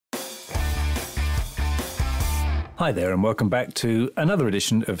Hi there, and welcome back to another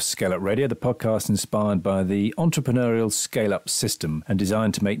edition of ScaleUp Radio, the podcast inspired by the entrepreneurial scale-up system and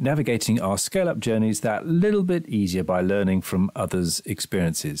designed to make navigating our scale-up journeys that little bit easier by learning from others'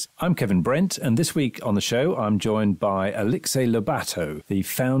 experiences. I'm Kevin Brent, and this week on the show, I'm joined by Alixe Lobato, the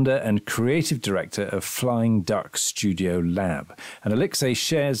founder and creative director of Flying Duck Studio Lab. And Alixe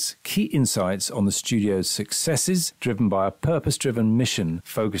shares key insights on the studio's successes, driven by a purpose-driven mission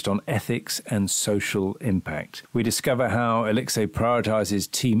focused on ethics and social impact. We discover how Alixe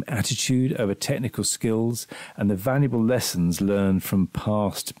prioritizes team attitude over technical skills and the valuable lessons learned from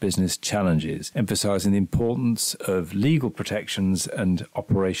past business challenges, emphasizing the importance of legal protections and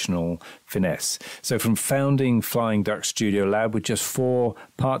operational finesse. So from founding Flying Duck Studio Lab with just 4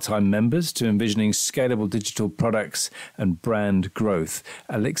 part-time members to envisioning scalable digital products and brand growth,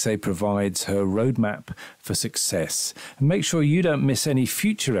 Alixe provides her roadmap for success. And make sure you don't miss any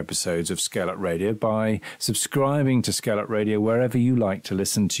future episodes of ScaleUp Radio by subscribing to ScaleUp Radio wherever you like to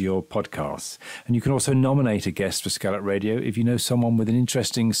listen to your podcasts. And you can also nominate a guest for ScaleUp Radio if you know someone with an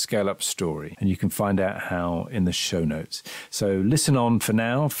interesting scale-up story. And you can find out how in the show notes. So listen on for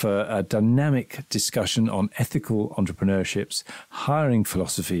now for a dynamic discussion on ethical entrepreneurships, hiring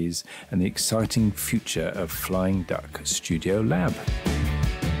philosophies, and the exciting future of Flying Duck Studio Lab.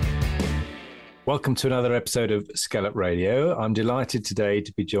 Welcome to another episode of ScaleUp Radio. I'm delighted today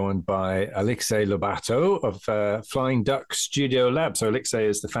to be joined by Alixe Lobato of Flying Duck Studio Lab. So Alixe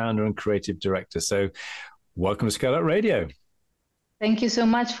is the founder and creative director. So welcome to ScaleUp Radio. Thank you so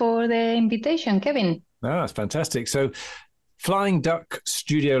much for the invitation, Kevin. That's fantastic. So Flying Duck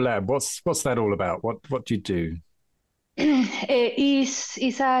Studio Lab, what's that all about? What do you do?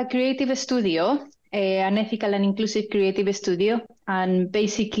 It's a creative studio, an ethical and inclusive creative studio. And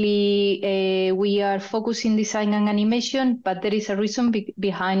basically, we are focusing design and animation, but there is a reason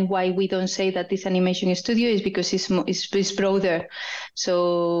behind why we don't say that this animation studio is because it's broader.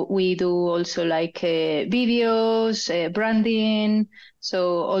 So we do also like videos, branding,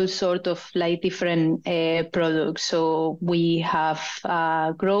 so all sort of like different products. So we have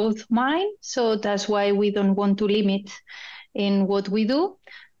a growth mind. So that's why we don't want to limit in what we do,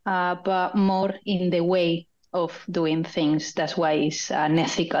 but more in the way of doing things. That's why it's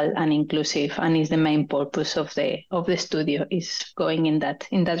ethical and inclusive, and is the main purpose of the studio, is going in that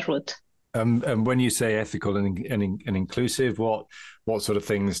route. And when you say ethical and inclusive, what sort of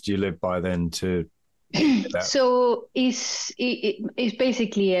things do you live by then to that? So it's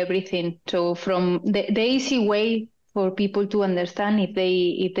basically everything. So from the easy way for people to understand,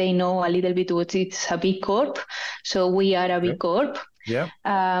 if they know a little bit what it's a B Corp. So we are a B Corp. Yeah.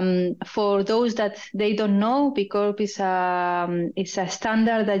 For those that they don't know, B Corp is a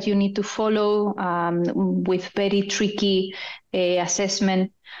standard that you need to follow with very tricky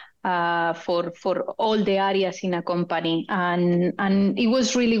assessment for all the areas in a company, and it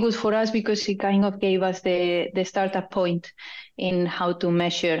was really good for us because it kind of gave us the startup point in how to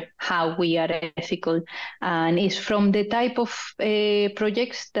measure how we are ethical, and it's from the type of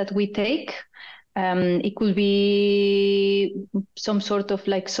projects that we take. It could be some sort of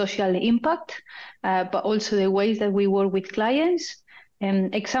like social impact, but also the ways that we work with clients.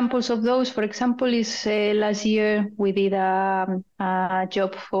 Examples of those, for example, is last year we did a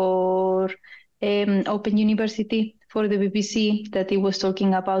job for Open University for the BBC that it was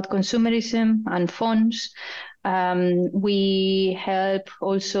talking about consumerism and phones. We help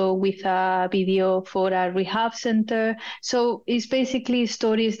also with a video for a rehab center. So it's basically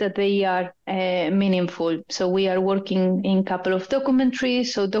stories that they are meaningful. So we are working in a couple of documentaries.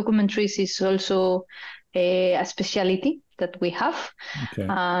 So documentaries is also a specialty that we have, okay.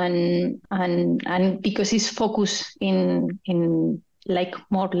 and because it's focused in like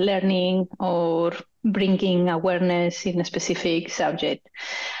more learning or bringing awareness in a specific subject.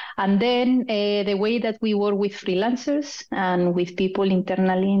 And then the way that we work with freelancers and with people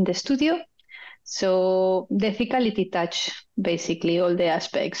internally in the studio. So the ethicality touch basically all the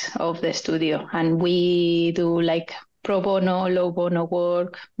aspects of the studio. And we do like pro bono, low bono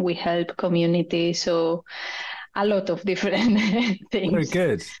work. We help communities. So a lot of different things. Very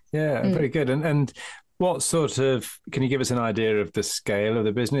good. Yeah, very good. And what sort of, can you give us an idea of the scale of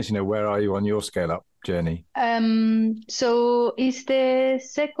the business? You know, where are you on your scale up journey? So it's the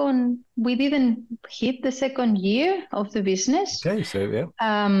second, we didn't hit the second year of the business. Okay, so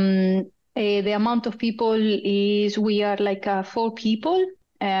yeah. The amount of people is, we are like 4 people.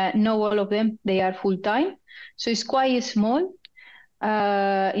 Not all of them, they are full time. So it's quite small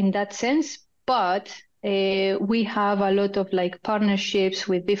in that sense, but we have a lot of like partnerships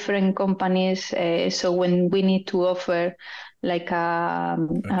with different companies. So when we need to offer like a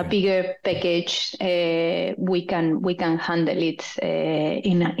bigger package, we can handle it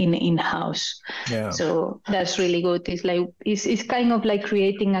in house. Yeah. So that's really good. It's kind of like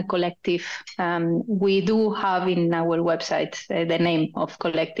creating a collective. We do have in our website the name of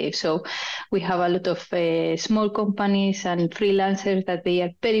collective. So we have a lot of small companies and freelancers that they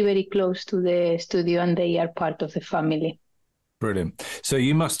are very, very close to the studio and they are part of the family. Brilliant. So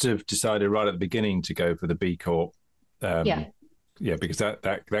you must have decided right at the beginning to go for the B Corp. Yeah, because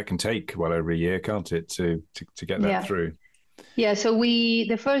that can take well over a year, can't it, to get that through? Yeah. So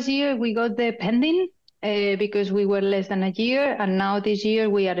the first year we got the pending because we were less than a year, and now this year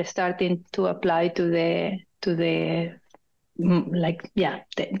we are starting to apply to the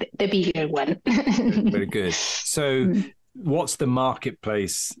bigger one. Very good. So, what's the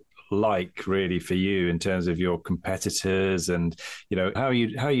marketplace like really for you in terms of your competitors, and how are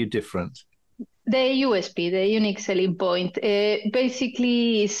you different? The USP, the unique selling point,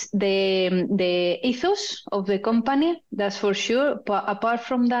 basically is the ethos of the company, that's for sure. But apart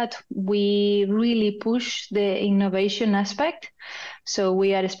from that, we really push the innovation aspect. So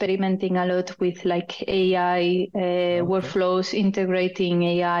we are experimenting a lot with like AI workflows, integrating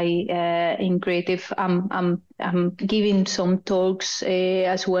AI in creative. I'm giving some talks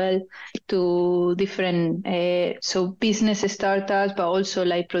as well to different business startups, but also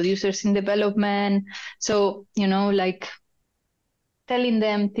like producers in development. So like telling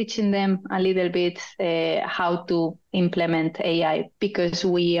them, teaching them a little bit how to implement AI, because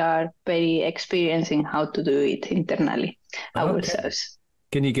we are very experienced in how to do it internally ourselves.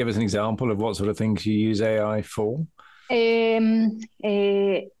 Can you give us an example of what sort of things you use AI for?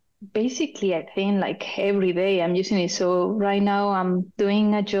 Basically, I think like every day I'm using it. So right now I'm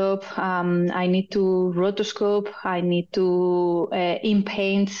doing a job. I need to rotoscope. I need to in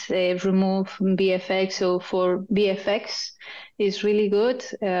Paint remove VFX. So for VFX, it's really good.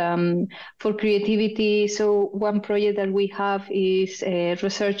 For creativity, so one project that we have is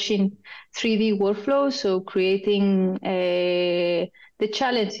researching 3D workflows. So creating the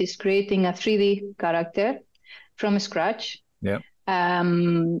challenge is creating a 3D character from scratch. Yeah.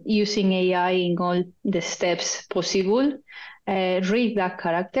 Using AI in all the steps possible, read that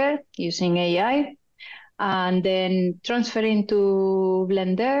character using AI, and then transferring to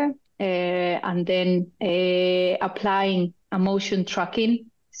Blender, and then applying a motion tracking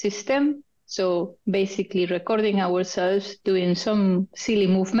system. So basically recording ourselves doing some silly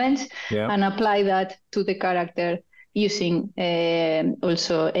movements and apply that to the character using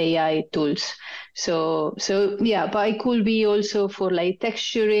also AI tools. So yeah, but it could be also for like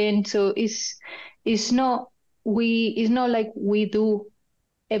texturing. So it's not like we do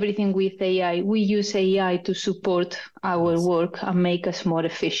everything with AI. We use AI to support our work and make us more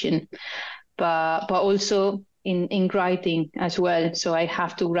efficient. But also in writing as well. So I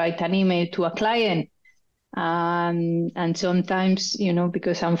have to write an email to a client. And sometimes,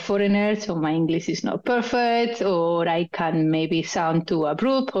 because I'm foreigner, so my English is not perfect, or I can maybe sound too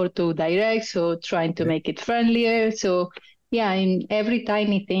abrupt or too direct. So trying to make it friendlier. So yeah, in every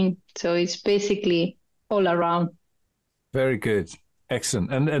tiny thing. So it's basically all around. Very good.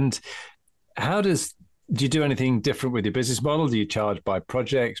 Excellent. And do you do anything different with your business model? Do you charge by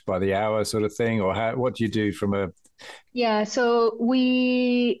projects, by the hour sort of thing? Or what do you do from a... Yeah, so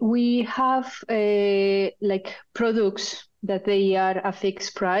we have like products that they are a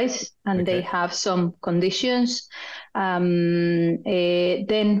fixed price and they have some conditions. Then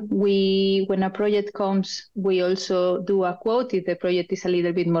when a project comes, we also do a quote if the project is a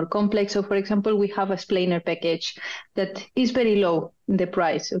little bit more complex. So for example, we have a explainer package that is very low in the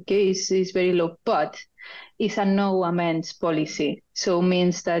price, okay? It's very low, but it's a no amends policy. So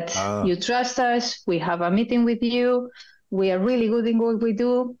means that you trust us, we have a meeting with you, we are really good in what we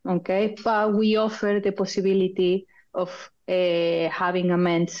do, okay? But we offer the possibility of having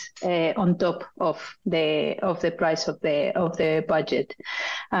amends on top of the price of the budget.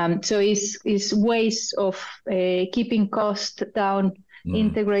 So it's ways of keeping cost down,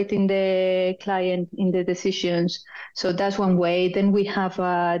 integrating the client in the decisions. So that's one way. Then we have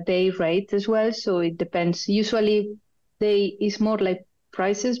a day rate as well. So it depends. Usually is more like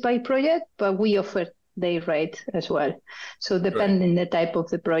prices by project, but we offer day rate as well. So depending the type of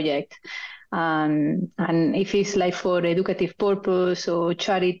the project. And if it's like for educative purpose or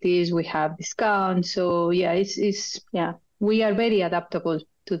charities, we have discounts. So yeah, we are very adaptable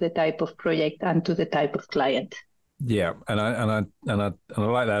to the type of project and to the type of client. Yeah, and I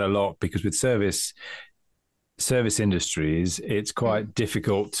like that a lot, because with service industries, it's quite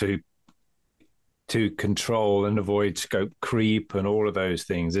difficult to to control and avoid scope creep and all of those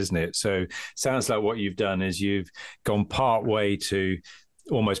things, isn't it? So sounds like what you've done is you've gone part way to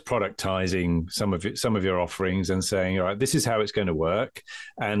almost productizing some of your offerings and saying, all right, this is how it's going to work,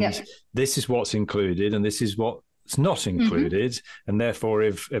 and this is what's included, and this is what's not included, and therefore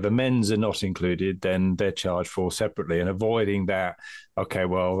if amends are not included, then they're charged for separately, and avoiding that. Okay,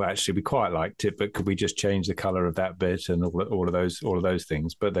 well, actually we quite liked it, but could we just change the color of that bit, and all of those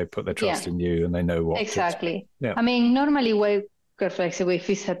things? But they put their trust in you, and they know what exactly. I mean, normally we're flexible. If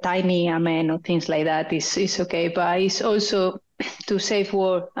it's a tiny amend or things like that, it's okay, but it's also to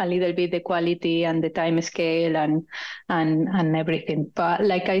safeguard a little bit the quality and the time scale and everything. But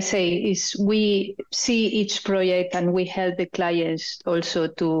like I say, is we see each project and we help the clients also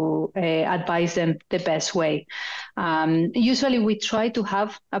to advise them the best way. Usually we try to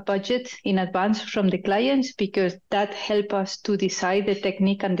have a budget in advance from the clients, because that helps us to decide the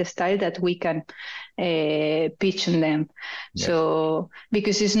technique and the style that we can pitch on them. Yeah. So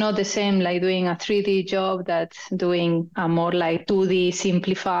because it's not the same like doing a 3D job that's doing a more like 2D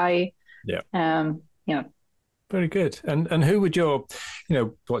simplify. Yeah. Very good. And who would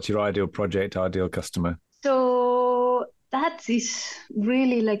what's your ideal project, ideal customer? So that is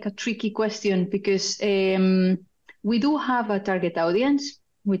really like a tricky question, because we do have a target audience,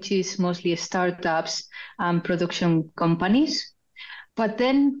 which is mostly startups and production companies, but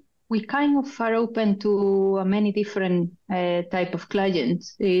then we kind of are open to many different type of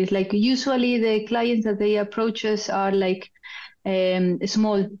clients. It's like usually the clients that they approach us are like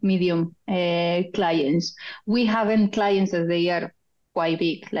small, medium clients. We haven't clients that they are quite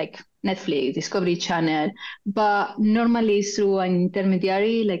big, like Netflix, Discovery Channel, but normally it's through an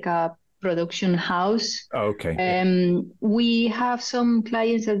intermediary, like a production house. Okay. We have some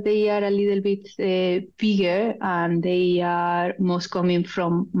clients that they are a little bit bigger, and they are most coming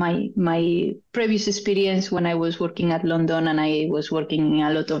from my previous experience when I was working at London, and I was working in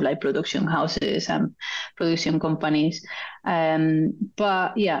a lot of like production houses and production companies.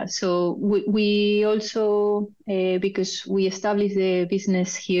 But yeah, so we also, because we established the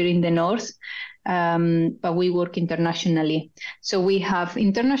business here in the north, but we work internationally. So we have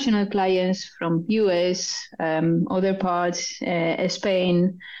international clients from US, other parts,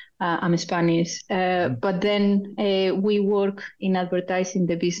 Spain, I'm Spanish. But then we work in advertising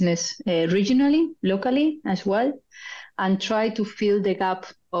the business regionally, locally as well, and try to fill the gap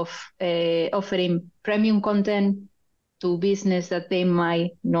of offering premium content to business that they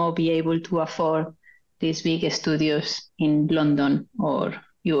might not be able to afford these big studios in London or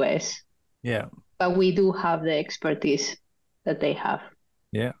US. Yeah. But we do have the expertise that they have.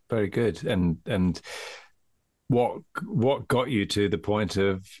 Yeah, very good. And what got you to the point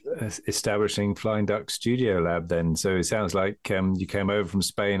of establishing Flying Duck Studio Lab then? So it sounds like you came over from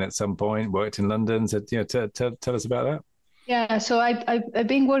Spain at some point, worked in London. So tell us about that. Yeah, so I've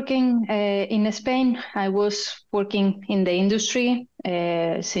been working in Spain. I was working in the industry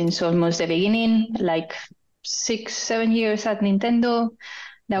since almost the beginning, like 6-7 years at Nintendo.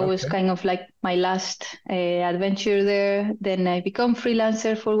 That was kind of like my last adventure there. Then I become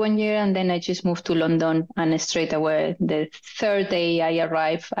freelancer for 1 year, and then I just moved to London. And straight away, the third day I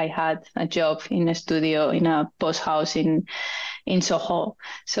arrived, I had a job in a studio in a post house in Soho.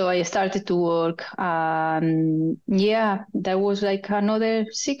 So I started to work. That was like another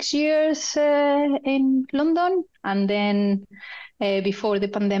 6 years in London. And then before the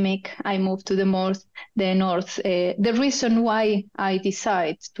pandemic, I moved to the north. The reason why I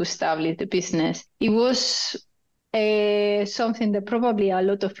decided to establish the business, it was something that probably a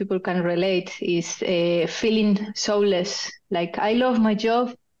lot of people can relate, is feeling soulless. Like, I love my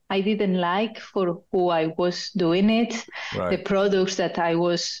job. I didn't like for who I was doing it. Right. The products that I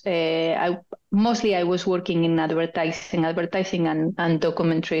was, I was working in advertising and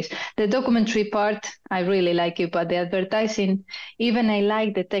documentaries. The documentary part, I really like it, but the advertising, even I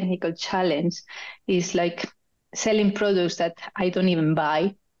like the technical challenge, is like selling products that I don't even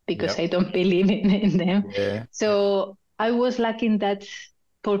buy because I don't believe in them. Yeah. So I was lacking that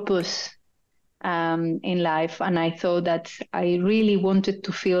purpose in life, and I thought that I really wanted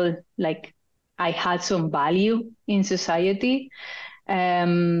to feel like I had some value in society.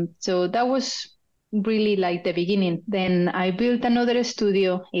 So that was really like the beginning. Then I built another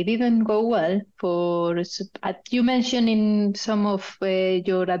studio. It didn't go well. You mentioned in some of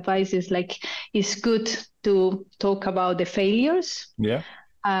your advices, like it's good to talk about the failures. Yeah.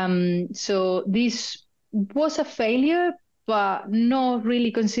 So this was a failure, but not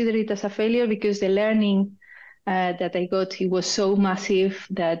really consider it as a failure, because the learning that I got, it was so massive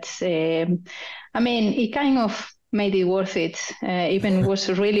that, it kind of made it worth it. Even it was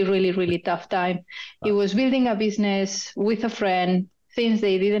a really, really, really tough time. It was building a business with a friend. Things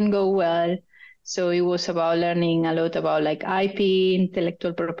they didn't go well. So it was about learning a lot about like IP,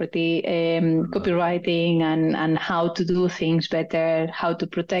 intellectual property, copywriting, and how to do things better, how to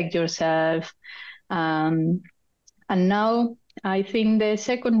protect yourself. And now I think the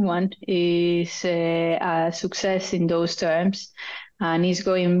second one is a success in those terms, and it's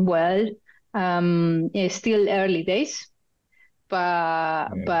going well. It's still early days, but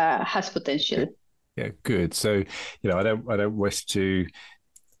has potential. Yeah, good. So, I don't wish to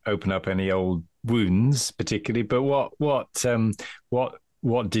open up any old wounds particularly, but what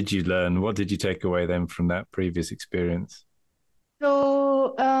did you learn? What did you take away then from that previous experience?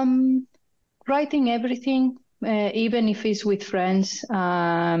 So, writing everything, even if it's with friends,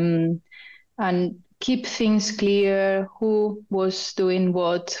 and keep things clear, who was doing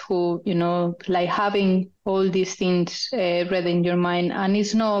what, who, like having all these things read in your mind. And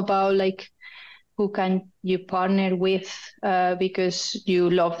it's not about like who can you partner with because you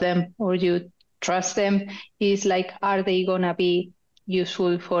love them or you trust them. It's like, are they going to be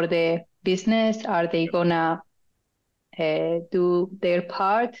useful for the business? Are they going to do their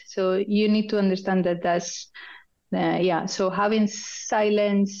part? So you need to understand that that's, so having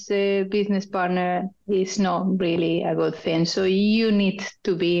silent business partner is not really a good thing. So you need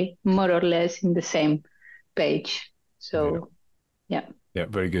to be more or less in the same page. So, yeah. Yeah,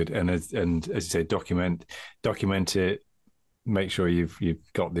 very good. And as you say, document it. Make sure you've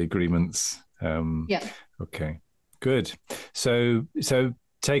got the agreements. Okay, good. So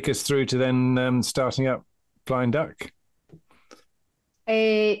take us through to then starting up Flying Duck.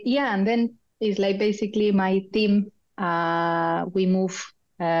 And then it's like basically my team. We move.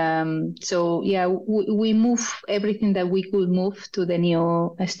 We move everything that we could move to the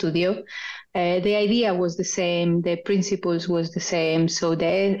new studio. The idea was the same. The principles was the same. So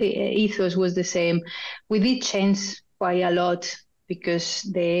the ethos was the same. We did change quite a lot because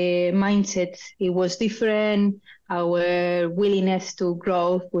the mindset, it was different. Our willingness to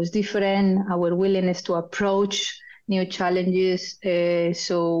grow was different. Our willingness to approach new challenges.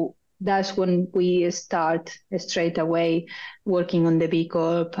 So that's when we start straight away working on the B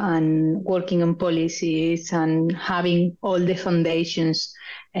Corp and working on policies and having all the foundations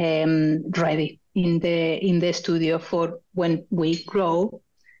ready in the studio for when we grow.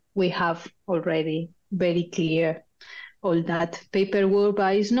 We have already very clear all that paperwork,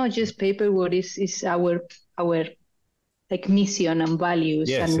 but it's not just paperwork. It's our like mission and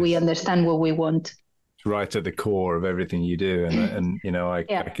values, and we understand what we want. Right at the core of everything you do, and I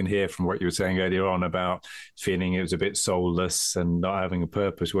can hear from what you were saying earlier on about feeling it was a bit soulless and not having a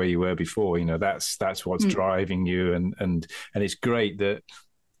purpose where you were before. That's what's driving you, and it's great that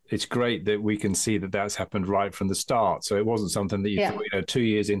we can see that that's happened right from the start. So it wasn't something that you thought, 2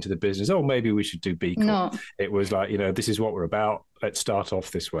 years into the business, maybe we should do B Corp. No. It was like, this is what we're about. Let's start off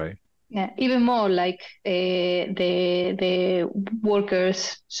this way. Yeah, even more like the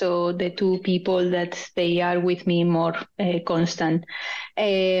workers, so the two people that they are with me more constant,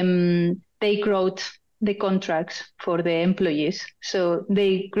 they growth the contracts for the employees, so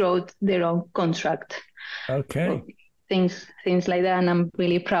they growth their own contract. Okay. So things like that, and I'm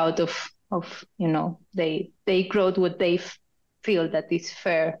really proud of they growth what they feel that is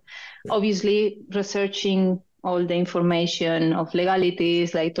fair. Obviously, researching all the information of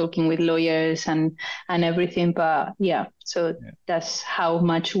legalities, like talking with lawyers and everything. But that's how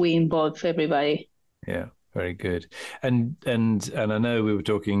much we involve everybody. Yeah, very good. And I know we were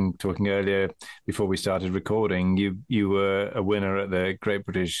talking earlier before we started recording. You were a winner at the Great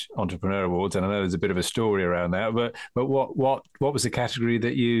British Entrepreneur Awards, and I know there's a bit of a story around that. But what was the category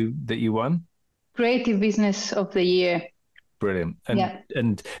that you won? Creative Business of the Year. Brilliant.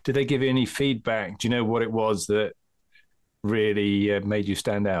 And did they give you any feedback? Do you know what it was that really made you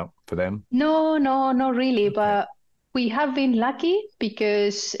stand out for them? No, not really. Okay. But we have been lucky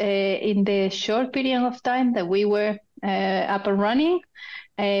because in the short period of time that we were up and running,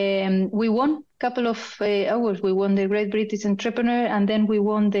 we won a couple of awards. We won the Great British Entrepreneur, and then we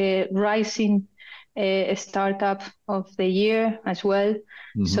won the Rising Startup of the Year as well.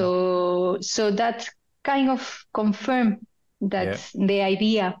 Mm-hmm. So that kind of confirmed that the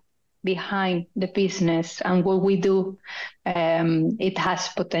idea behind the business and what we do, it has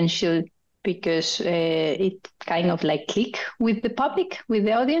potential because it kind of like click with the public, with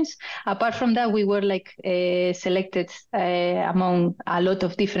the audience. Apart from that, we were like selected among a lot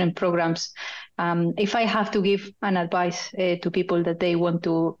of different programs if I have to give an advice to people that they want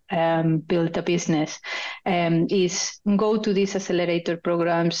to build a business, is go to these accelerator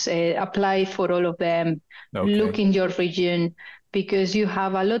programs, apply for all of them, look in your region, because you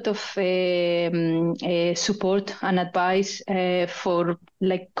have a lot of support and advice for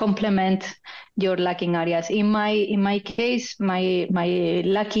complement your lacking areas. In my case, my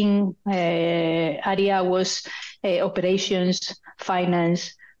lacking area was operations,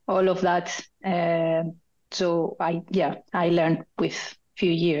 finance, all of that. So I learned with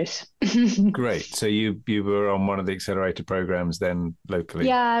few years. Great. So you were on one of the accelerator programs then locally?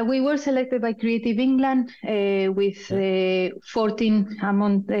 Yeah, we were selected by Creative England with 14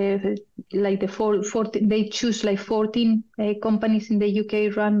 among 14. They choose 14 companies in the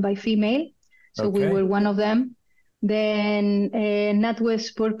UK run by female. So we were one of them. Then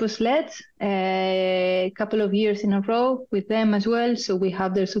NatWest Purpose-led a couple of years in a row with them as well. So we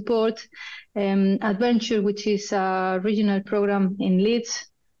have their support. Adventure, which is a regional program in Leeds.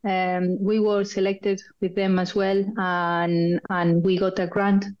 We were selected with them as well, and we got a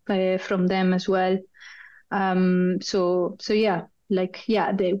grant from them as well. The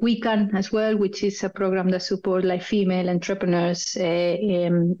We Can as well, which is a program that supports female entrepreneurs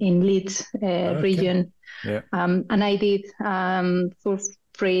in Leeds region. Yeah. And I did for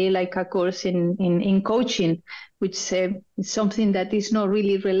free a course in coaching, which is something that is not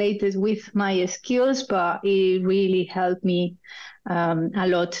really related with my skills, but it really helped me a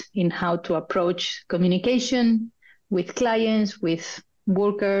lot in how to approach communication with clients, with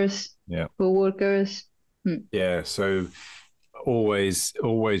workers, co-workers. Yeah, so always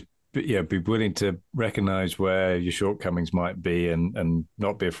be willing to recognize where your shortcomings might be and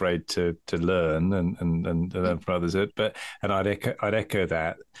not be afraid to learn and learn from others. And I'd echo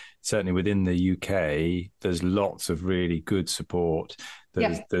that. Certainly within the UK, there's lots of really good support.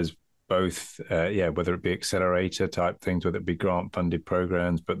 There's both, whether it be accelerator type things, whether it be grant funded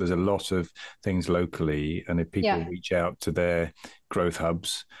programs, but there's a lot of things locally. And if people reach out to their growth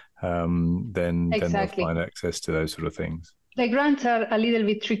hubs, then they'll find access to those sort of things. The grants are a little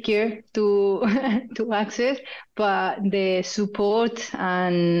bit trickier to access, but the support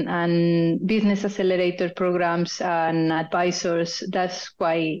and business accelerator programs and advisors,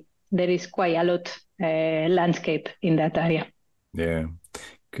 there is quite a lot landscape in that area. Yeah.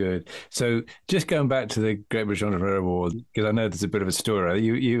 Good. So just going back to the Great British Entrepreneur Award, because I know there's a bit of a story.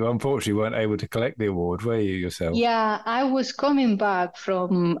 You unfortunately weren't able to collect the award, were you yourself? Yeah, I was coming back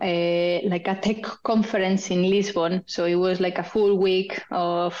from a tech conference in Lisbon. So it was a full week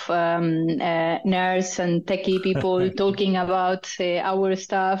of nerds and techie people talking about our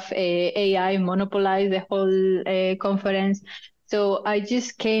stuff. AI monopolized the whole conference. So I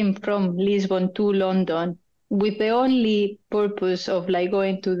just came from Lisbon to London with the only purpose of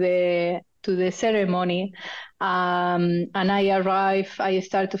going to the ceremony, and I arrived. I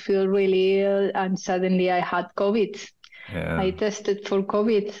started to feel really ill, and suddenly I had COVID. Yeah. I tested for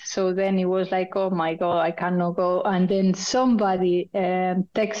COVID, so then it was oh my God, I cannot go. And then somebody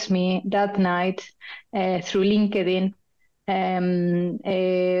texted me that night through LinkedIn,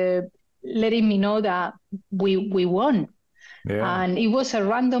 letting me know that we won. Yeah. And it was a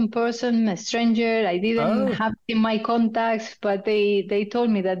random person, a stranger. I didn't have in my contacts, but they told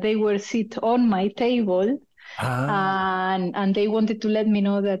me that they were sit on my table, and they wanted to let me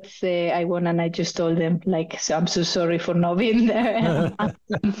know that I won. And I just told them so I'm so sorry for not being there.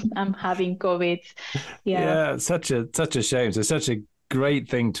 I'm having COVID. Yeah, such a shame. So such a great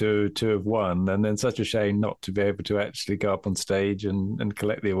thing to have won, and then such a shame not to be able to actually go up on stage and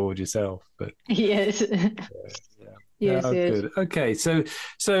collect the award yourself. But yes. Yes, yes. Good. Okay, so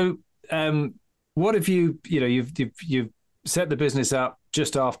what have you've set the business up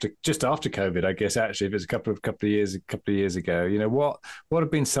just after COVID, I guess. Actually, if it's a couple of years ago, what have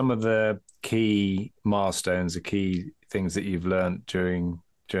been some of the key milestones, the key things that you've learned during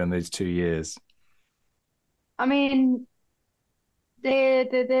these 2 years? I mean,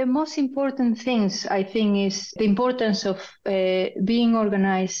 the most important things, I think, is the importance of being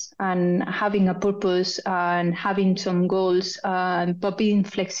organized and having a purpose and having some goals, but being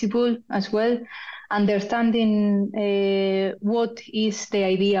flexible as well, understanding what is the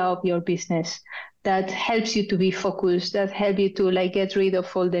idea of your business that helps you to be focused, that help you to get rid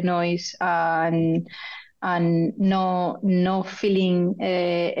of all the noise and no feeling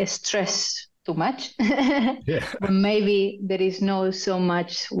stress too much. But maybe there is no so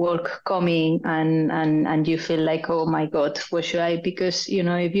much work coming and you feel oh my God, what should I? Because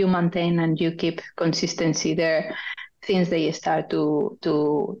if you maintain and you keep consistency there, things they start to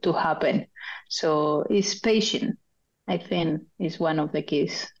happen. So it's patient, I think, is one of the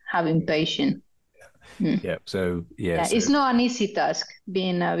keys, having patience. Yeah. So it's not an easy task.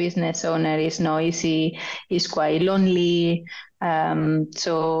 Being a business owner is not easy. It's quite lonely.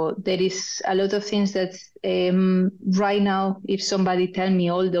 So there is a lot of things that right now, if somebody tell me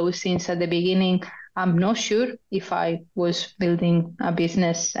all those things at the beginning, I'm not sure if I was building a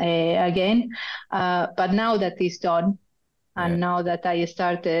business again. But now that it's done, and now that I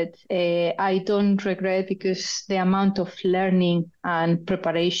started, I don't regret, because the amount of learning and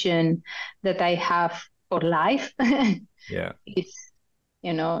preparation that I have for life is,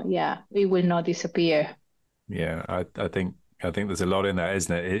 it will not disappear. Yeah, I think there's a lot in that,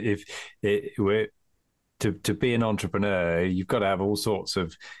 isn't it? If we're to be an entrepreneur, you've got to have all sorts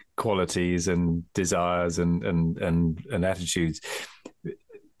of qualities and desires and attitudes.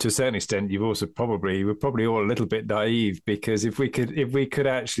 To a certain extent, we're probably all a little bit naive, because if we could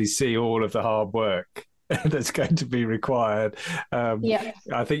actually see all of the hard work that's going to be required, I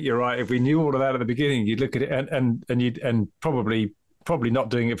think you're right. If we knew all of that at the beginning, you'd look at it and probably not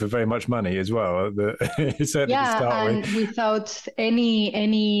doing it for very much money as well. Certainly to start and with. Without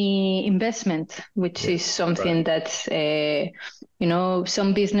any investment, which is something that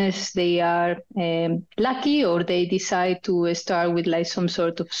some business, they are lucky, or they decide to start with like some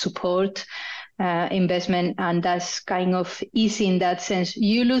sort of support investment, and that's kind of easy in that sense.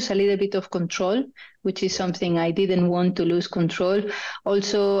 You lose a little bit of control, which is something I didn't want to lose control.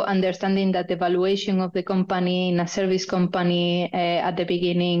 Also, understanding that the valuation of the company in a service company at the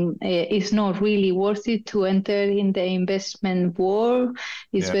beginning is not really worth it to enter in the investment world.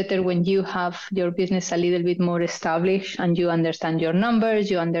 It's better when you have your business a little bit more established and you understand your numbers,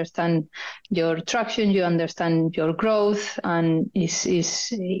 you understand your traction, you understand your growth, and it's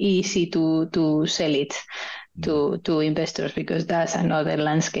easy to sell it to investors, because that's another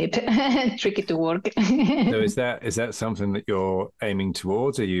landscape, tricky to work. So is that something that you're aiming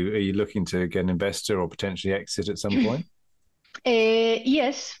towards? Are you looking to get an investor or potentially exit at some point?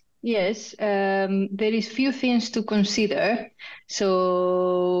 Yes. There is few things to consider.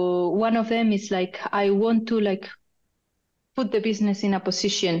 So one of them is like, I want to put the business in a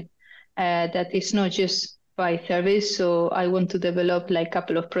position that is not just by service. So I want to develop a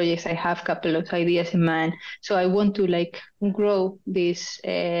couple of projects. I have a couple of ideas in mind. So I want to grow this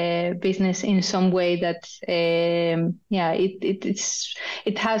business in some way that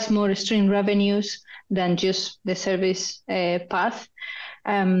it has more stream revenues than just the service path.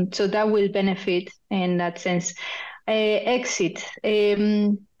 So that will benefit in that sense. Exit.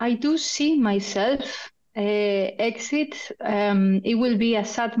 I do see myself exit. It will be a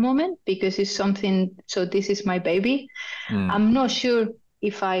sad moment, because it's something. So this is my baby. I'm not sure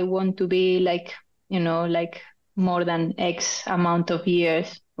if I want to be more than X amount of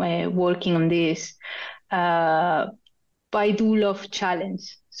years working on this. But I do love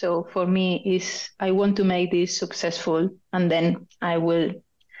challenge. So for me, I want to make this successful, and then I will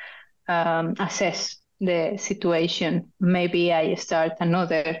assess the situation. Maybe I start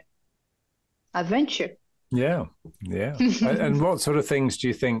another adventure. Yeah. And what sort of things do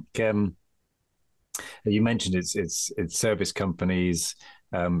you think? You mentioned it's service companies.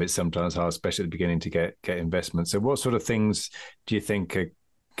 It's sometimes hard, especially at the beginning, to get investment. So what sort of things do you think are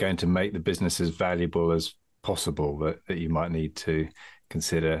going to make the business as valuable as possible that you might need to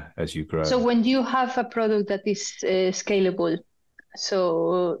consider as you grow? So when you have a product that is scalable,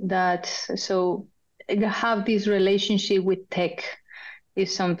 so have this relationship with tech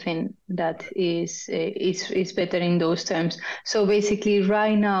is something that is better in those terms. So basically,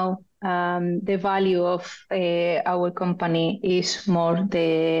 right now, the value of our company is more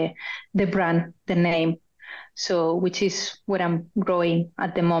the brand, the name. So which is what I'm growing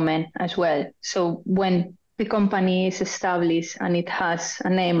at the moment as well. So when the company is established and it has a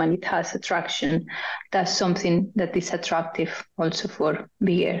name and it has attraction, that's something that is attractive also for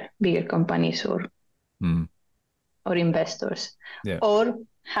bigger companies or investors, or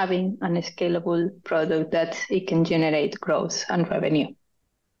having a scalable product that it can generate growth and revenue.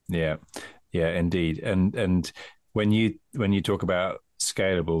 Yeah, indeed. And when you talk about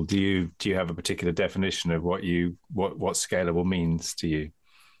scalable, do you have a particular definition of what scalable means to you?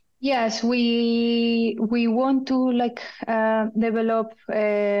 Yes, we want to develop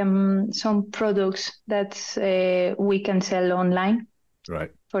some products that we can sell online.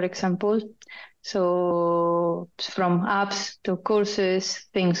 Right. For example, so from apps to courses,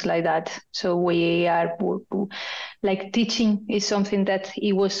 things like that. So we are teaching is something that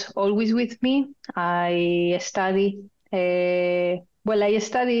it was always with me. I study a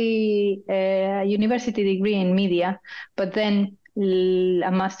university degree in media, but then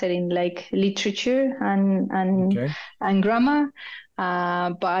a master in literature and grammar.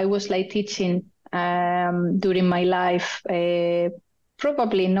 But I was teaching during my life,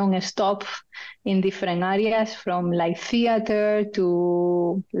 probably non-stop in different areas, from like theater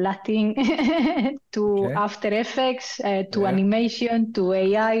to Latin to After Effects to animation to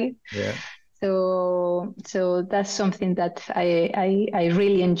AI. Yeah. So that's something that I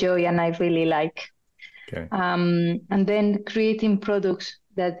really enjoy and I really like. Okay. And then creating products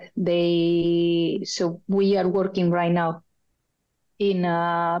so we are working right now in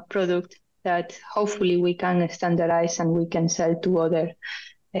a product that hopefully we can standardize and we can sell to other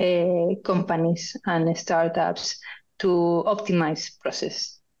companies and startups to optimize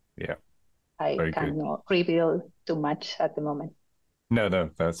process. Yeah. I cannot reveal too much at the moment. No,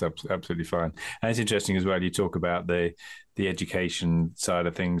 that's absolutely fine. And it's interesting as well. You talk about the education side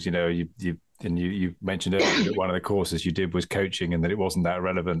of things. You know, you mentioned earlier that one of the courses you did was coaching, and that it wasn't that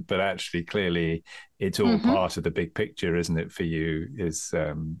relevant. But actually, clearly, it's all part of the big picture, isn't it? For you, is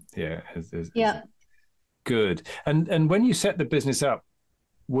good. And when you set the business up,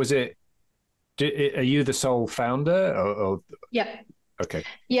 are you the sole founder? Or... Yeah. Okay.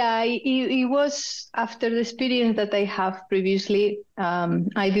 Yeah, it was after the experience that I have previously.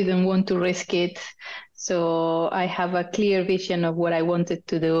 I didn't want to risk it. So I have a clear vision of what I wanted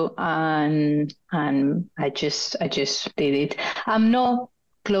to do, and I just did it. I'm not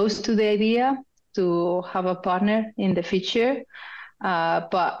close to the idea to have a partner in the future.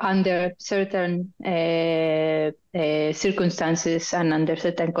 But under certain circumstances and under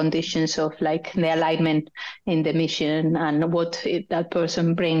certain conditions of like the alignment in the mission and what that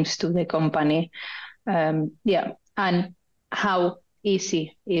person brings to the company, and how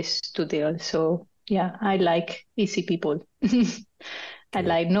easy is to deal. So yeah, I like easy people. I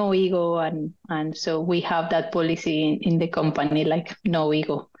like no ego, and so we have that policy in the company, like no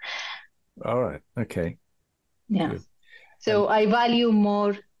ego. All right. Okay. Yeah. Good. So I value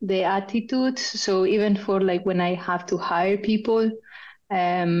more the attitude. So even for like when I have to hire people,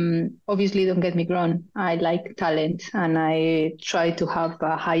 obviously don't get me wrong, I like talent and I try to have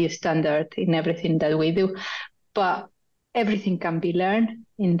a high standard in everything that we do. But everything can be learned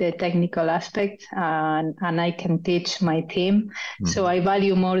in the technical aspect, and I can teach my team. Mm-hmm. So I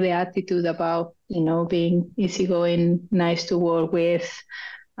value more the attitude about, being easygoing, nice to work with,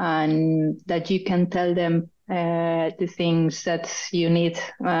 and that you can tell them the things that you need,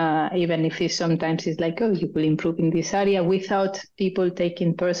 even if sometimes it's like, oh, you will improve in this area, without people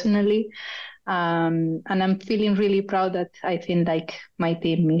taking personally. And I'm feeling really proud that I think like my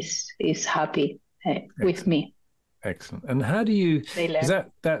team is happy with me. Excellent. And how do you?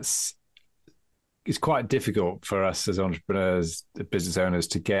 Because it's quite difficult for us as entrepreneurs, business owners,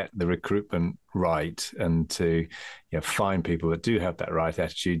 to get the recruitment right and to find people that do have that right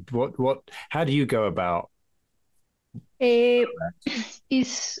attitude. How do you go about?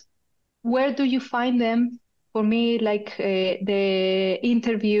 Is where do you find them? For me, like the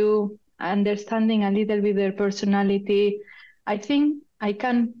interview, understanding a little bit their personality. I think I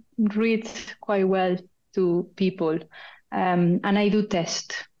can read quite well to people, and I do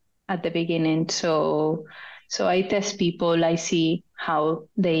test at the beginning. So I test people. I see how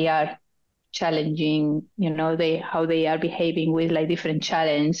they are challenging, how they are behaving with like different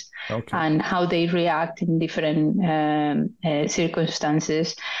challenge, and how they react in different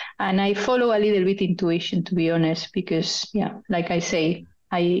circumstances. And I follow a little bit intuition, to be honest, because like I say,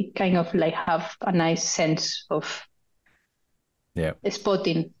 I kind of like have a nice sense of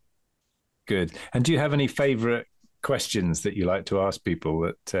spotting. Good. And do you have any favorite questions that you like to ask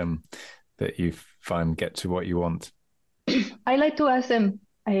people that you find get to what you want? I like to ask them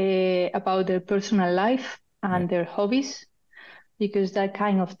about their personal life and their hobbies, because that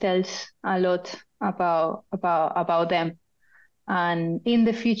kind of tells a lot about them. And in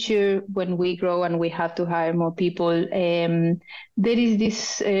the future, when we grow and we have to hire more people, there is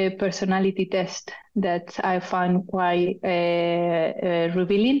this personality test that I find quite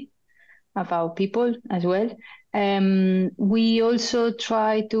revealing about people as well. We also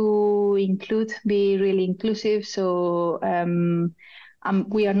try to be really inclusive. So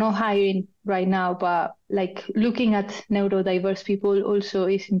we are not hiring right now, but like looking at neurodiverse people also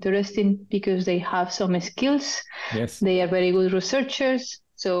is interesting because they have some skills. Yes. They are very good researchers.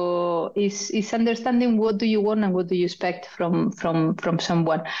 So it's understanding what do you want and what do you expect from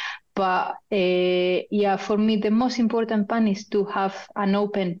someone. But for me, the most important part is to have an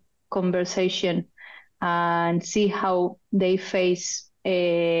open conversation and see how they face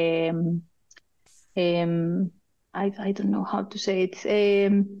I don't know how to say it,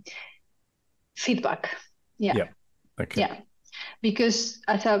 feedback. Okay. Because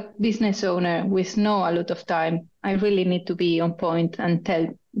as a business owner with not a lot of time, I really need to be on point and tell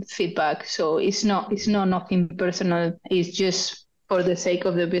feedback. So it's not nothing personal. It's just for the sake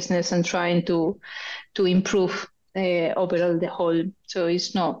of the business and trying to improve overall the whole. So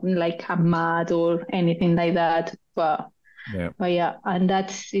it's not like I'm mad or anything like that. But yeah, and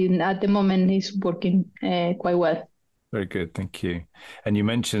that's at the moment is working quite well. Very good, thank you. And you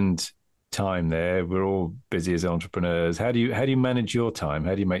mentioned time there. We're all busy as entrepreneurs. How do you manage your time?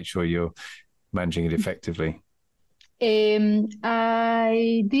 How do you make sure you're managing it effectively?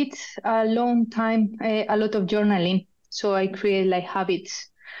 I did a long time a lot of journaling, so I create like habits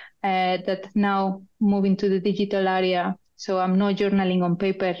that now move into the digital area. So I'm not journaling on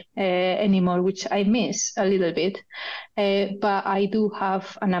paper anymore, which I miss a little bit. But I do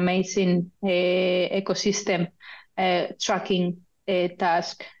have an amazing ecosystem tracking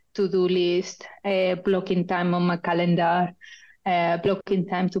task, to-do list, blocking time on my calendar, blocking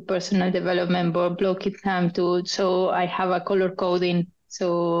time to personal development, or blocking time so I have a color coding.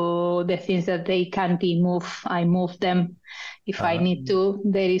 So the things that they can't be moved, I move them. If I need to,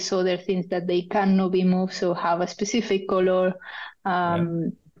 there is other things that they cannot be moved, so have a specific color.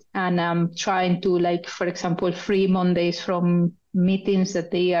 And I'm trying to, like, for example, free Mondays from meetings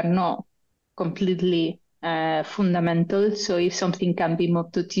that they are not completely fundamental. So if something can be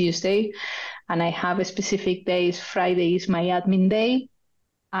moved to Tuesday, and I have a specific days, Friday is my admin day,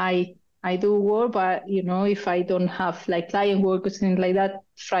 I do work, but if I don't have like client work or things like that,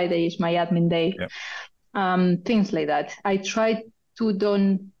 Friday is my admin day. Things like that. I try to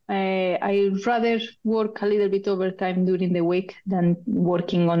don't. I rather work a little bit overtime during the week than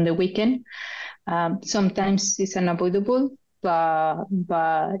working on the weekend. Sometimes it's unavoidable, but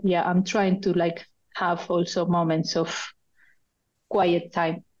yeah, I'm trying to like have also moments of quiet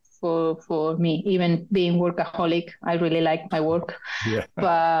time for me. Even being workaholic, I really like my work.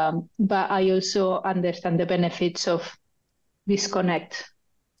 But I also understand the benefits of disconnect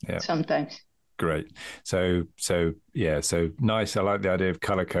sometimes. Great. So nice. I like the idea of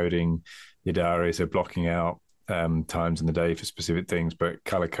color coding your diary, so blocking out times in the day for specific things, but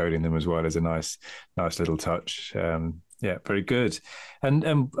color coding them as well is a nice little touch. Very good.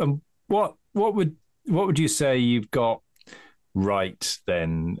 And what would you say you've got right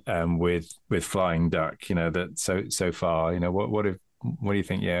then with Flying Duck? That so far. What do you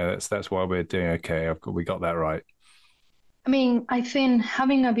think? Yeah, that's why we're doing okay. We got that right. I mean, I think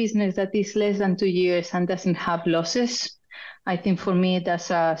having a business that is less than 2 years and doesn't have losses, I think for me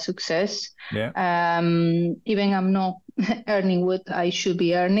that's a success. Even I'm not earning what I should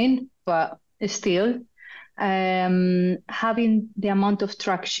be earning, but still, having the amount of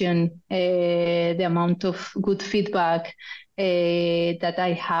traction, the amount of good feedback that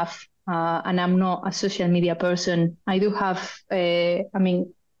I have, and I'm not a social media person. I do have, I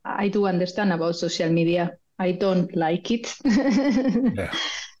do understand about social media. I don't like it,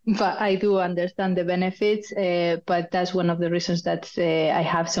 but I do understand the benefits. But that's one of the reasons that I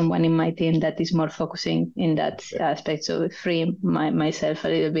have someone in my team that is more focusing in that aspect, so free myself a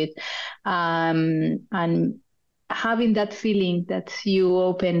little bit. And having that feeling that you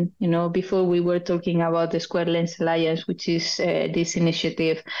open, before we were talking about the Square Lens Alliance, which is this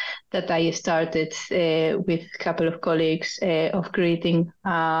initiative that I started with a couple of colleagues of creating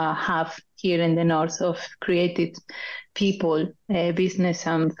a hub here in the north of creative people, business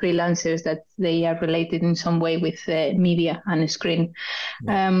and freelancers that they are related in some way with media and screen.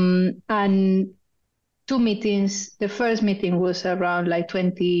 And 2 meetings. The first meeting was around like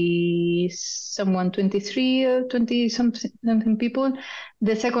 23 or 20 something people.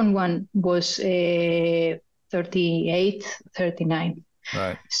 The second one was 38, 39.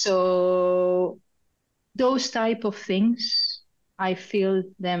 Right. So those type of things, I feel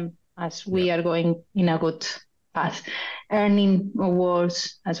them as we are going in a good path. Earning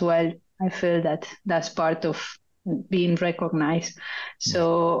awards as well, I feel that that's part of being recognized.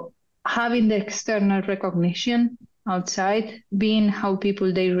 So having the external recognition outside, being how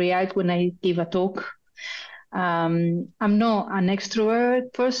people they react when I give a talk. I'm not an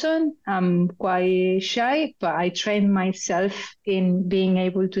extrovert person. I'm quite shy, but I train myself in being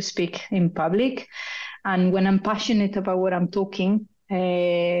able to speak in public. And when I'm passionate about what I'm talking,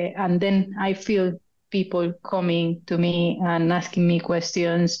 and then I feel people coming to me and asking me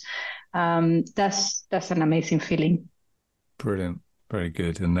questions, that's an amazing feeling. Brilliant. Very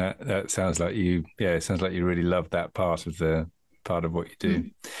good. And that sounds like it sounds like you really love that part of what you do.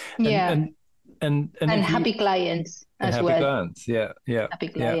 And happy clients as happy well. Clients. Happy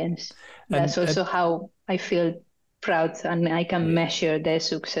clients. That's also how I feel proud and I can measure their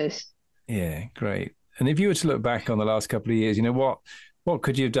success. Yeah, great. And if you were to look back on the last couple of years, what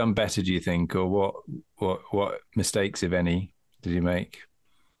could you have done better, do you think, or what mistakes, if any, did you make?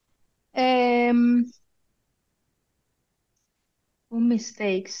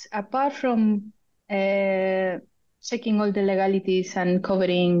 Mistakes, apart from checking all the legalities and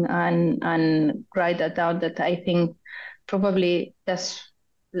covering and write that down, that I think probably that's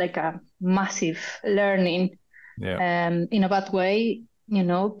like a massive learning in a bad way,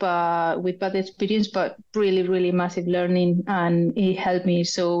 but with bad experience, but really, really massive learning. And it helped me.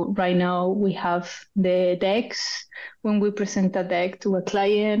 So right now we have the decks when we present a deck to a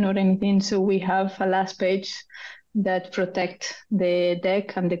client or anything. So we have a last page that protect the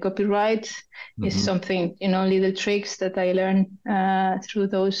deck and the copyright. Is something, little tricks that I learned through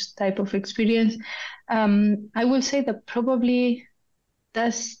those type of experience. I will say that probably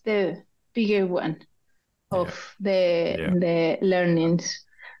that's the bigger one of the learnings.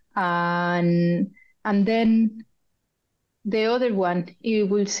 And then the other one, you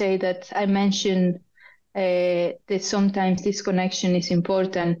will say that I mentioned that sometimes this connection is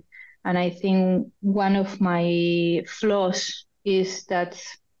important. And I think one of my flaws is that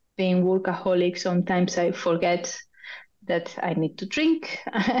being workaholic, sometimes I forget that I need to drink,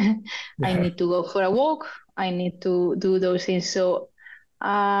 I need to go for a walk, I need to do those things. So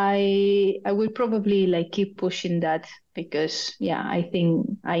I will probably keep pushing that because, I think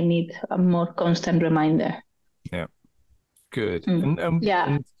I need a more constant reminder. Yeah, good.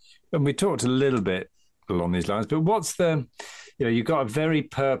 And we talked a little bit along these lines, but what's you've got a very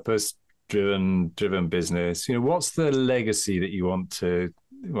purpose-driven business. What's the legacy that you want to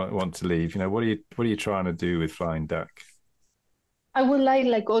leave? What are you trying to do with Flying Duck? I would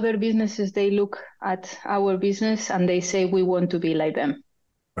like other businesses, they look at our business and they say we want to be like them.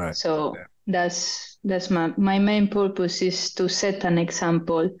 Right. So that's my main purpose, is to set an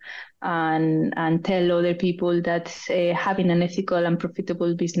example and tell other people that having an ethical and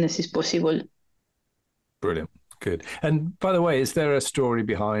profitable business is possible. Brilliant. Good. And by the way, is there a story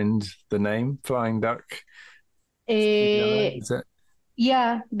behind the name Flying Duck? Is it?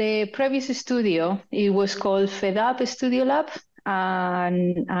 Yeah, the previous studio, it was called Fed Up Studio Lab.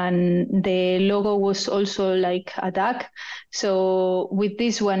 And the logo was also like a duck. So with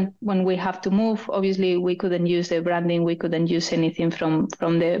this one, when we have to move, obviously we couldn't use the branding, we couldn't use anything from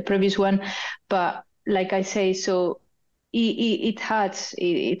the previous one. But like I say, so it had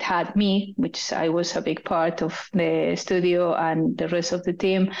me, which I was a big part of the studio and the rest of the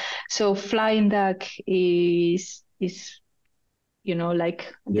team. So Flying Duck is the duck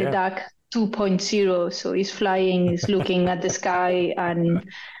 2.0. So he's flying, he's looking at the sky, and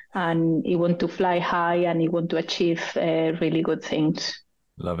he want to fly high, and he want to achieve really good things.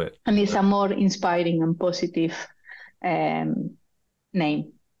 Love it. And it's a more inspiring and positive name.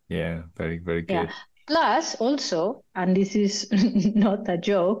 Yeah, very, very good. Yeah. Plus, also, and this is not a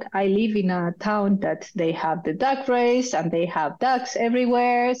joke, I live in a town that they have the duck race and they have ducks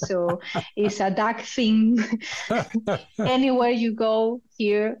everywhere. So it's a duck thing. Anywhere you go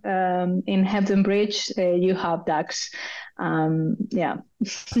here in Hampton Bridge, you have ducks. Yeah.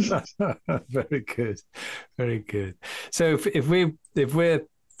 Very good. Very good. So if we're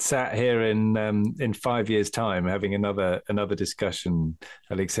sat here in 5 years' time having another discussion,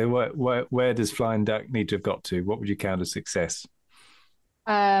 Alixe, where does Flying Duck need to have got to? What would you count as success?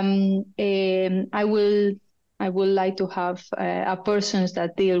 I would like to have a person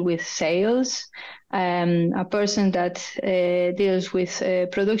that deal with sales, a person that deals with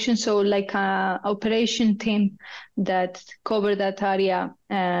production. So like a operation team that cover that area.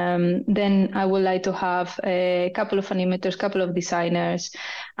 Then I would like to have a couple of animators, couple of designers,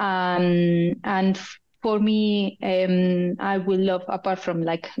 and for me, I would love, apart from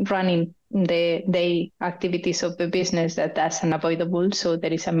like running the day activities of the business, that's unavoidable. So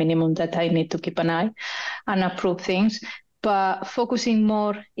there is a minimum that I need to keep an eye and approve things, but focusing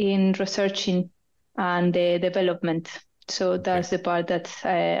more in researching and the development. So that's the part that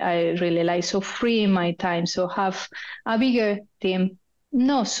I really like. So free my time. So have a bigger team,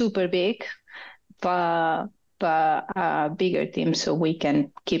 not super big, but a bigger team so we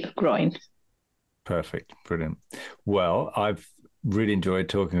can keep growing. Perfect. Brilliant. Well, I've really enjoyed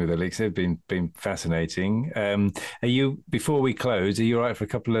talking with Alixe. It's been fascinating. Before we close, are you all right for a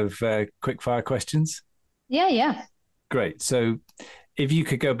couple of quick fire questions? Yeah. Great. So if you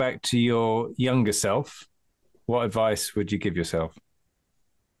could go back to your younger self, what advice would you give yourself?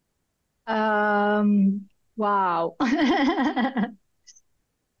 Wow.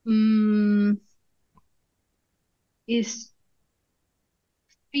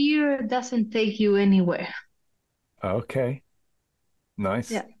 Fear doesn't take you anywhere. Okay.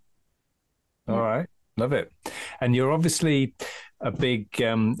 Nice. Yeah. All right. Love it. And you're obviously a big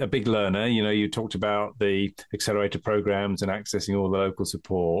learner. You know, you talked about the accelerator programs and accessing all the local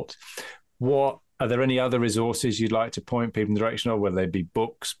support. Are there any other resources you'd like to point people in the direction of, whether they be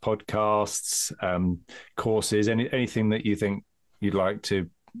books, podcasts, courses, anything that you think you'd like to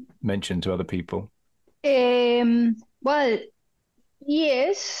mention to other people? Well,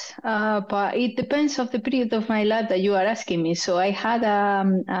 yes, but it depends of the period of my life that you are asking me. So I had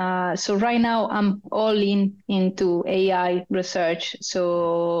so right now I'm all into AI research.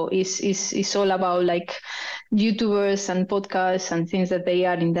 So it's all about like YouTubers and podcasts and things that they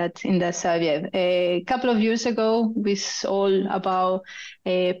are in that subject. A couple of years ago, it was all about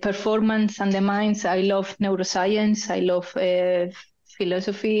performance and the minds. I love neuroscience. I love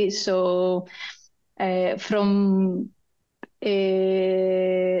philosophy. So from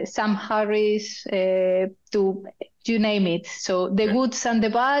Sam Harris to you name it. So the goods and the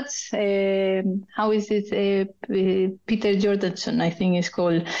bads. How is it? Peter Jordanson, I think it's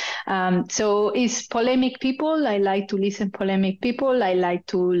called. So it's polemic people. I like to listen polemic people. I like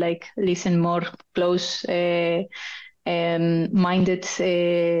to listen more close minded.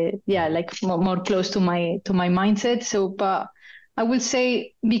 Like more close to my mindset. So, but I would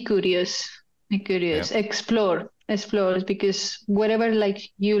say be curious, explore, because whatever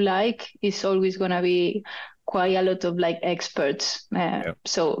you like is always gonna be quite a lot of experts.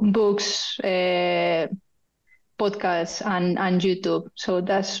 So books, podcasts, and YouTube. So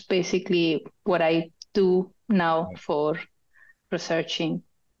that's basically what I do now for researching.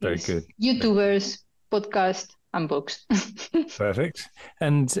 Very good. YouTubers, podcasts, and books. Perfect.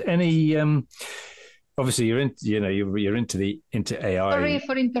 And any obviously you're into AI. Sorry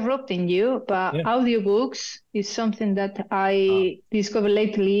for interrupting you, but audiobooks is something that I discovered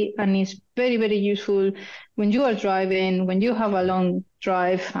lately, and it's very, very useful when you are driving, when you have a long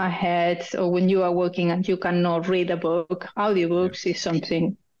drive ahead, or when you are working and you cannot read a book. Audiobooks is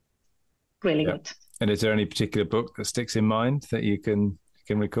something really good. And is there any particular book that sticks in mind that you can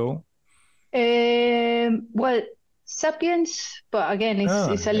recall? Well, Sapiens, but again,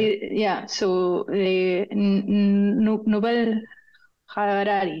 it's a little, So Novel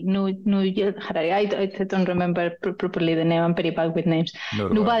Harari, Harari. I don't remember properly the name. I'm very bad with names.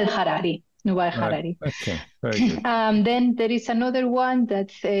 Yuval Harari. Okay, very good. Then there is another one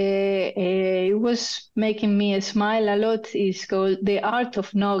that it was making me smile a lot. It's called The Art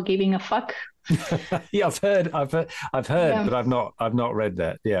of Not Giving a Fuck. Yeah, I've heard, but I've not read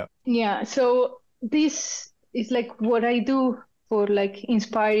that. Yeah. Yeah. So this is what I do for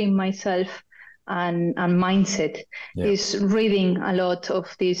inspiring myself and mindset is reading a lot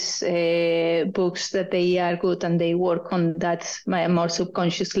of these books that they are good and they work on that more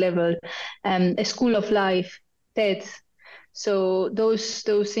subconscious level. A School of Life, TED. So those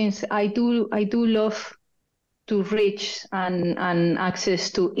things I do love to reach and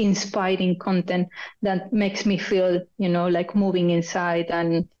access to inspiring content that makes me feel moving inside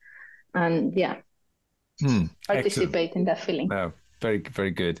and participate in that feeling. No, very,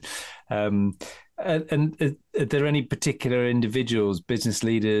 very good. And are there any particular individuals, business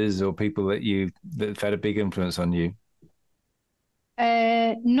leaders, or people that have had a big influence on you?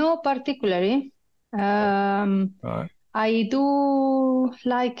 No, particularly. Right. I do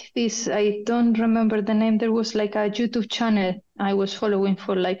like this. I don't remember the name. There was a YouTube channel I was following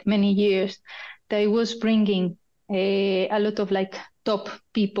for many years that was bringing a lot of top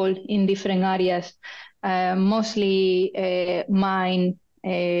people in different areas. Mostly mind,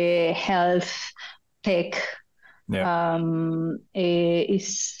 health, tech.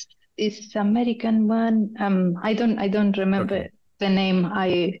 Is American one. I don't remember the name.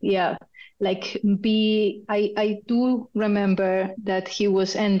 I do remember that he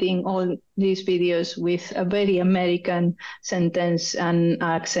was ending all these videos with a very American sentence and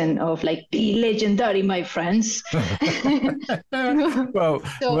accent of be legendary, my friends. So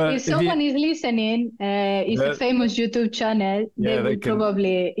if someone is listening, it's a famous YouTube channel. They will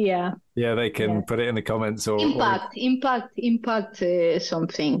probably, they can put it in the comments or impact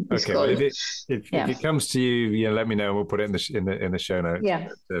something. Okay, well, if it comes to you, let me know and we'll put it in the show notes. Yeah,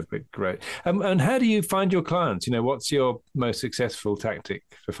 great. And how do you find your clients? What's your most successful tactic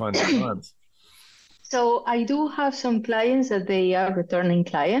for finding clients? So I do have some clients that they are returning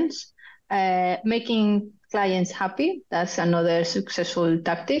clients, making clients happy. That's another successful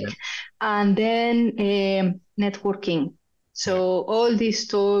tactic. And then networking. So all these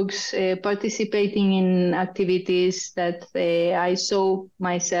talks, participating in activities that I saw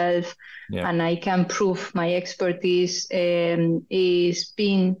myself and I can prove my expertise is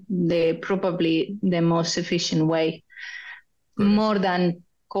being probably the most efficient way. More than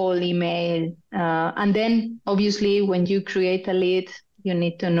call, email. And then obviously when you create a lead, you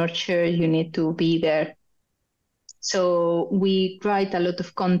need to nurture, you need to be there. So we write a lot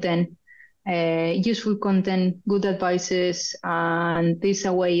of content, useful content, good advices, and this is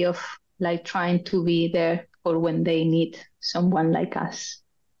a way of like trying to be there for when they need someone like us.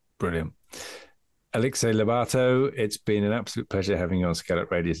 Brilliant. Alixe Lobato, it's been an absolute pleasure having you on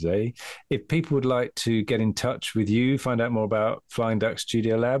ScaleUp Radio today. If people would like to get in touch with you, find out more about Flying Duck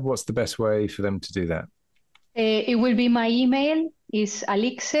Studio Lab, what's the best way for them to do that? It will be my email is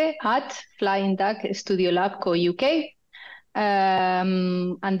alixe@flyingduckstudiolab.co.uk.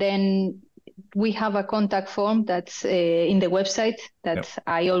 And then we have a contact form that's in the website that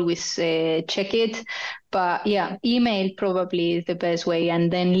I always check it. But yeah, email probably is the best way. And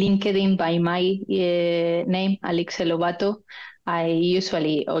then LinkedIn by my name, Alixe Lobato. I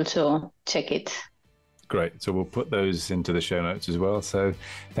usually also check it. Great. So we'll put those into the show notes as well. So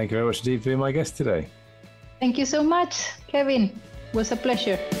thank you very much indeed for being my guest today. Thank you so much, Kevin. It was a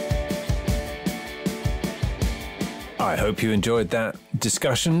pleasure. I hope you enjoyed that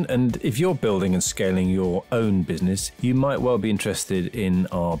discussion, and if you're building and scaling your own business, you might well be interested in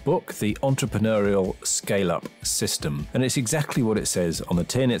our book, The Entrepreneurial Scale-Up System. And it's exactly what it says on the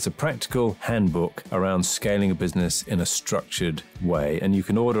tin. It's a practical handbook around scaling a business in a structured way. And you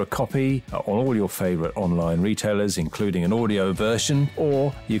can order a copy on all your favorite online retailers, including an audio version,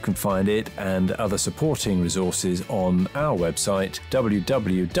 or you can find it and other supporting resources on our website,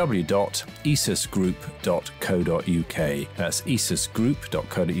 www.esusgroup.co.uk. That's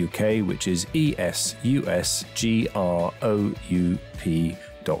esusgroup.co.uk, which is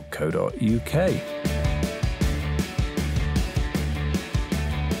esusgroup.co.uk.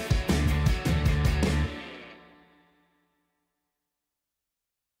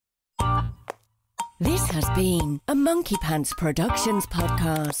 This has been a Monkey Pants Productions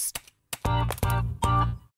podcast.